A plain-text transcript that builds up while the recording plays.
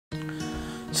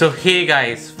So hey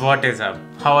guys, what is up?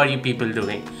 How are you people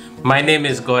doing? My name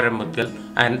is Gaurav Mudgal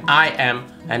and I am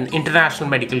an international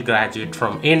medical graduate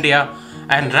from India,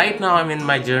 and right now I'm in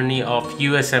my journey of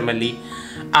USMLE.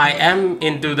 I am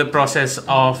into the process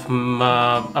of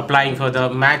applying for the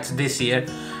match this year,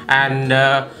 and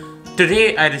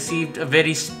today I received a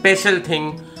very special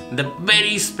thing, the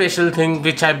very special thing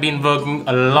which I've been working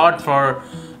a lot for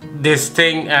this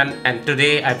thing, and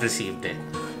today I've received it.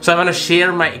 So I want to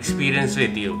share my experience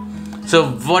with you.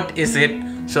 So what is it?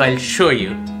 So I'll show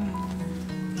you.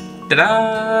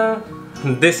 Ta-da!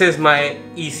 This is my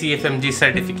ECFMG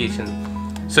certification.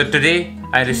 So today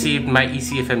I received my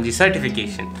ECFMG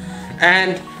certification,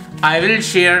 and I will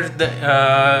share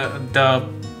the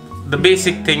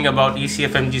basic thing about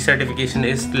ECFMG certification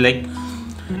is like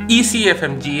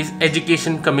ECFMG is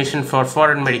Education Commission for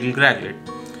Foreign Medical Graduate.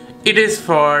 It is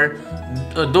for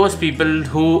those people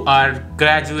who are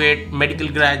medical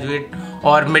graduate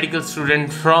or medical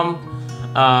student from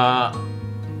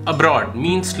abroad,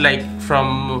 means like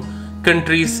from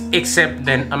countries except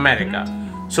then America.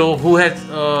 So who has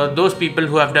those people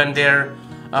who have done their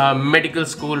medical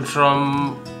school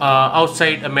from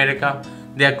outside America,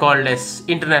 they are called as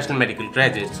international medical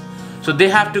graduates. So they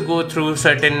have to go through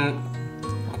certain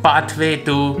pathway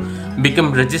to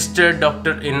become registered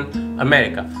doctor in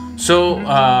America. So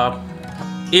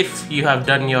if you have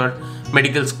done your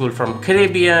medical school from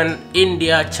Caribbean,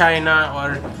 India, China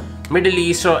or Middle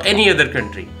East or any other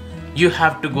country, you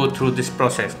have to go through this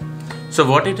process. So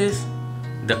what it is?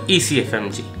 The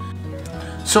ECFMG.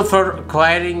 So for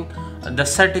acquiring the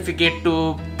certificate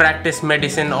to practice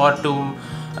medicine or to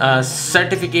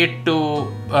certificate to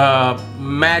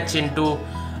match into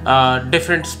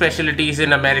different specialties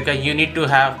in America, you need to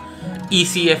have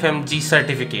ECFMG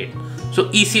certificate. So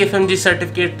ECFMG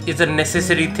certificate is a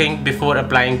necessary thing before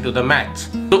applying to the match.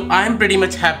 So I'm pretty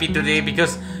much happy today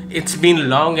because it's been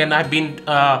long and I've been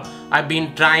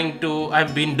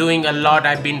doing a lot.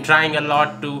 I've been trying a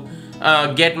lot to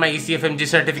get my ECFMG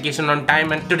certification on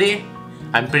time, and today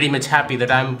I'm pretty much happy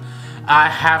that I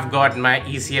have got my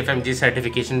ECFMG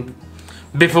certification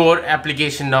before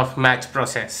application of match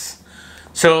process.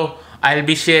 So I'll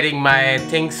be sharing my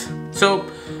things. So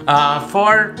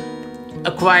for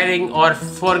acquiring or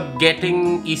for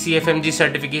getting ECFMG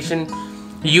certification,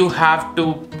 you have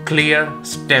to clear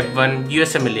step 1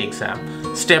 USMLE exam,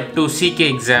 step 2 CK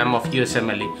exam of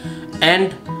USMLE,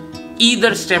 and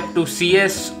either step 2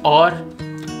 CS or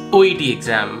OET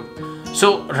exam.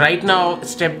 So right now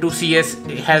step 2 CS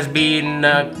has been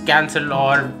cancelled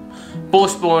or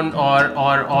postponed, or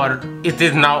it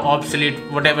is now obsolete,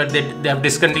 whatever they have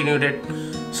discontinued it.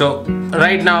 So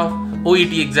right now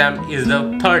OET exam is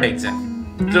the third exam.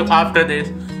 So after this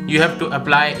you have to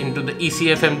apply into the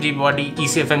ECFMG body,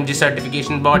 ECFMG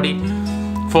certification body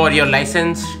for your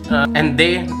license, and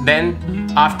then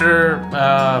after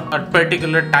a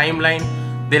particular timeline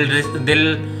they'll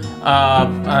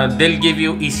give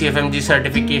you ECFMG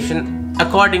certification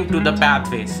according to the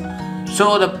pathways.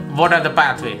 So what are the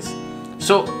pathways?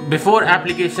 So before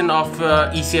application of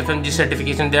ECFMG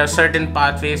certification, there are certain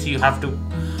pathways. You have to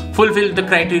fulfill the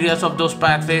criteria of those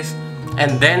pathways,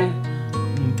 and then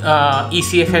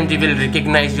ECFMG will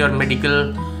recognize your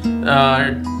medical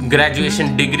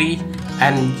graduation degree,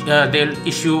 and they'll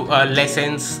issue a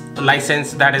license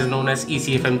that is known as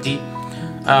ECFMG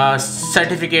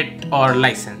certificate or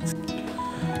license.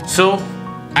 So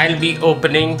I'll be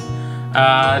opening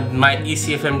my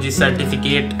ECFMG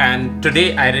certificate, and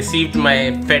today I received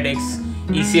my FedEx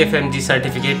ECFMG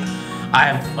certificate. I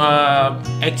have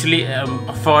actually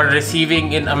for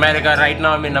receiving in America. Right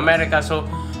now I'm in America, so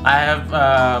I have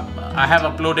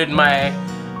uploaded my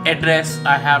address.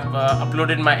 I have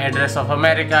uploaded my address of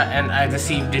America, and I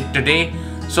received it today.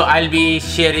 So I'll be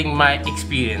sharing my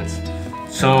experience.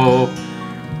 So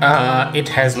it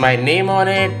has my name on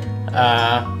it,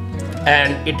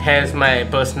 and it has my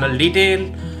personal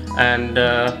detail, and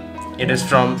it is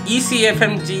from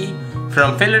ECFMG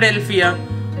from Philadelphia,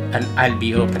 and I'll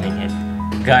be opening it.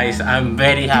 Guys, I'm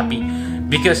very happy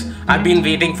because I've been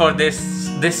waiting for this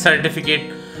certificate,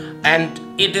 and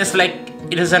it is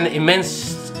an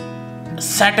immense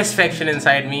satisfaction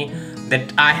inside me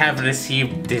that I have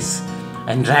received this,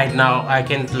 and right now I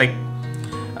can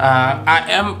I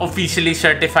am officially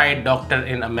certified doctor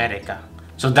in America.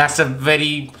 So that's a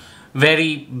very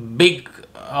big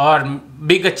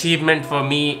achievement for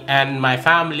me and my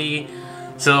family.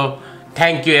 So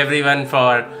thank you everyone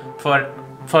for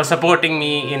supporting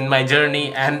me in my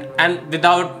journey, and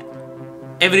without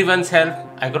everyone's help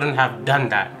I couldn't have done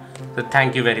that. So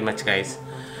thank you very much guys.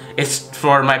 It's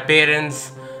for my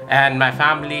parents and my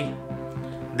family.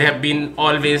 they have been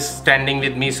always standing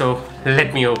with me. So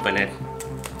let me open it.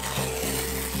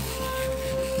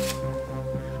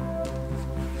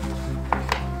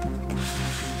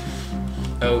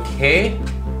 Okay.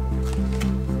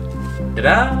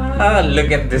 Ta-da!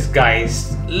 Look at this,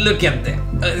 guys. Look at that.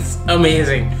 It's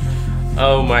amazing.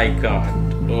 Oh my god.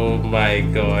 Oh my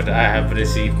god. I have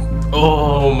received.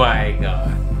 Oh my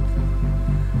god.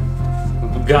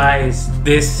 Guys,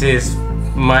 this is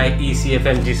my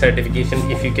ECFMG certification.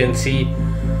 If you can see,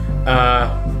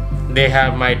 they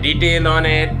have my detail on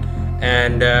it,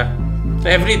 and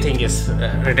everything is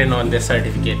written on this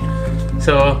certificate.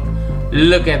 So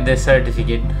look at this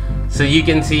certificate. So you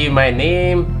can see my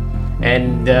name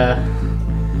and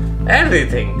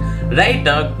everything. Right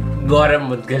now, Gaurav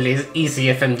Mudgal is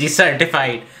ECFMG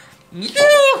certified.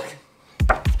 Yeah!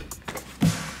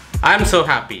 I'm so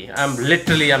happy. I'm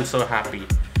so happy.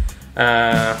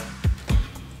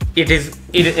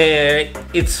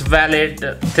 It's valid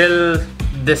till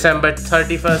December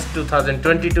 31st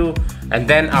 2022, and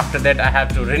then after that I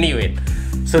have to renew it.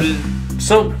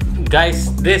 So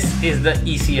guys, this is the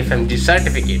ECFMG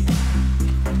certificate.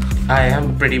 I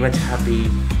am pretty much happy.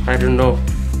 I don't know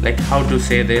like how to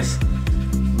say this,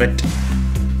 but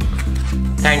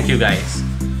thank you guys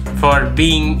for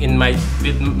being in my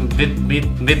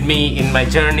with me in my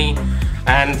journey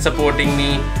and supporting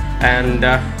me, and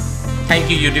thank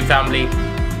you YouTube family.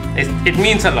 It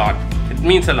means a lot. It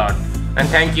means a lot. And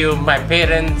thank you my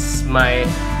parents, my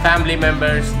family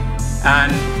members,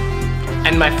 and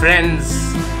my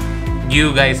friends.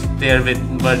 You guys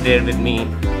were there with me.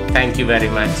 Thank you very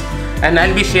much. And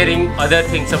I'll be sharing other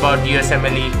things about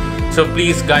USMLE. So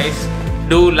please guys,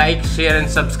 do like, share and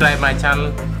subscribe my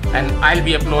channel. And I'll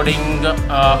be uploading,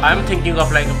 I'm thinking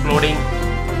of like uploading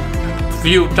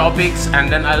few topics,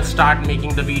 and then I'll start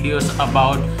making the videos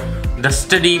about the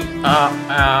study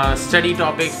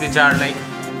topics which are like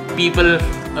people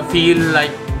feel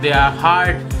like they are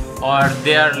hard, or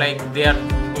they are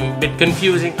a bit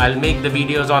confusing. I'll make the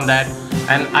videos on that,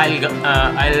 and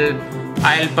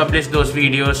I'll publish those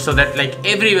videos so that like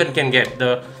everyone can get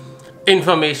the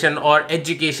information or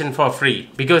education for free,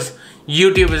 because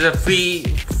YouTube is a free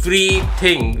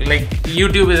thing. Like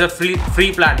YouTube is a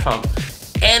free platform.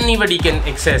 Anybody can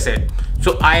access it.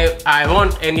 So I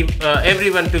want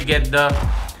everyone to get the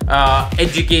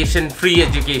free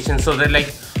education, so that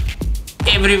like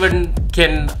everyone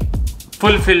can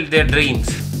fulfill their dreams.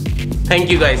 Thank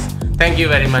you guys. Thank you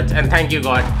very much, and thank you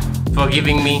God for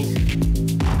giving me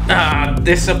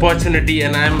this opportunity,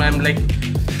 and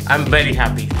I'm very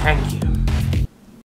happy. Thank you.